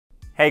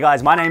Hey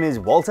guys, my name is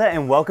Walter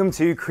and welcome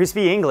to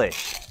Crispy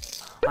English.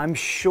 I'm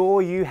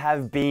sure you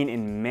have been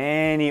in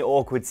many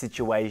awkward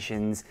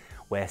situations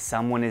where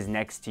someone is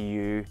next to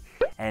you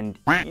and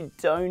you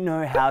don't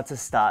know how to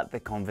start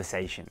the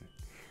conversation.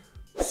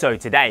 So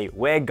today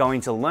we're going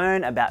to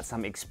learn about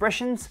some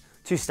expressions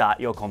to start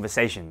your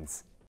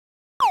conversations.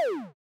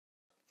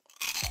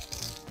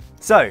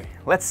 So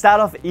let's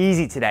start off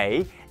easy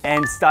today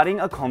and starting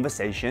a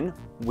conversation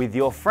with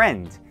your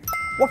friend.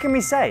 What can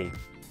we say?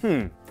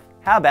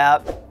 How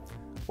about,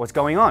 what's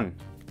going on?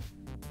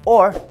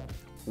 Or,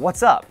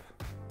 what's up?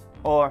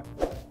 Or,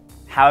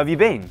 how have you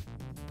been?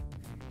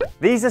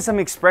 These are some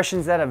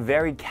expressions that are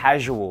very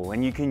casual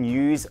and you can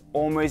use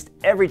almost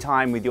every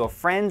time with your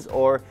friends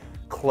or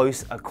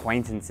close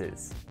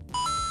acquaintances.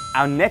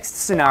 Our next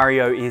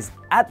scenario is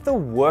at the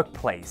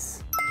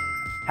workplace.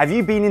 Have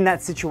you been in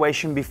that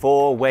situation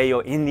before where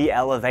you're in the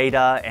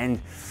elevator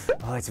and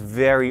it's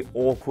very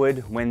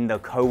awkward when the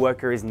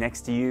coworker is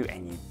next to you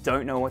and you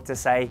don't know what to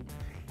say?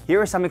 Here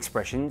are some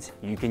expressions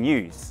you can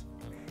use.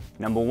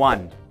 Number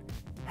 1,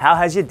 how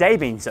has your day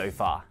been so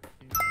far?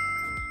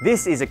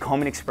 This is a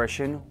common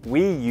expression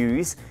we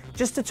use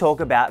just to talk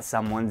about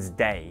someone's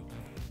day.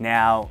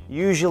 Now,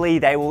 usually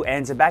they will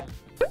answer back,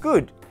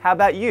 good, how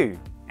about you?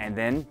 And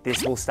then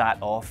this will start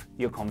off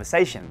your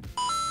conversation.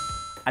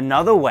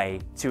 Another way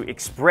to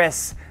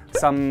express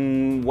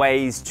some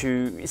ways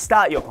to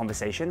start your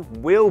conversation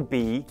will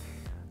be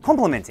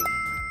complimenting.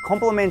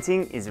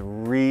 Complimenting is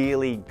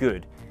really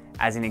good.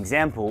 As an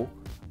example,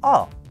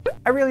 oh,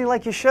 I really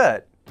like your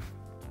shirt.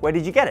 Where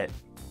did you get it?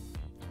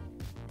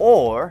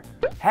 Or,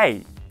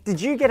 hey,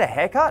 did you get a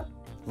haircut?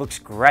 Looks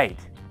great.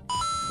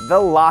 The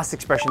last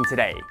expression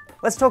today.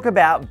 Let's talk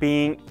about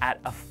being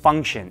at a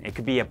function. It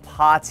could be a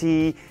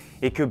party,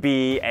 it could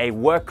be a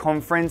work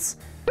conference.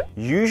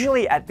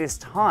 Usually at this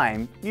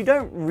time, you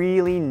don't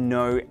really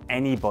know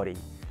anybody.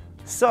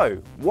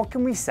 So, what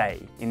can we say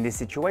in this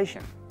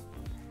situation?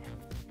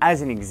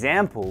 As an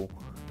example,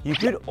 you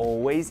could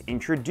always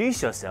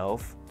introduce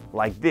yourself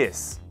like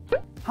this.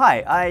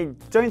 Hi, I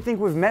don't think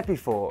we've met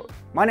before.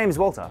 My name is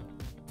Walter.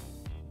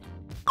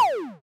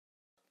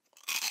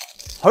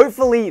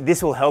 Hopefully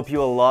this will help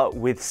you a lot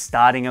with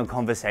starting a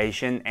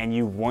conversation and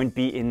you won't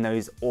be in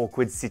those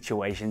awkward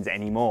situations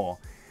anymore.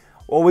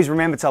 Always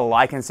remember to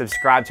like and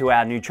subscribe to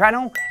our new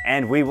channel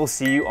and we will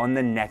see you on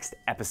the next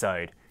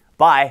episode.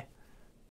 Bye!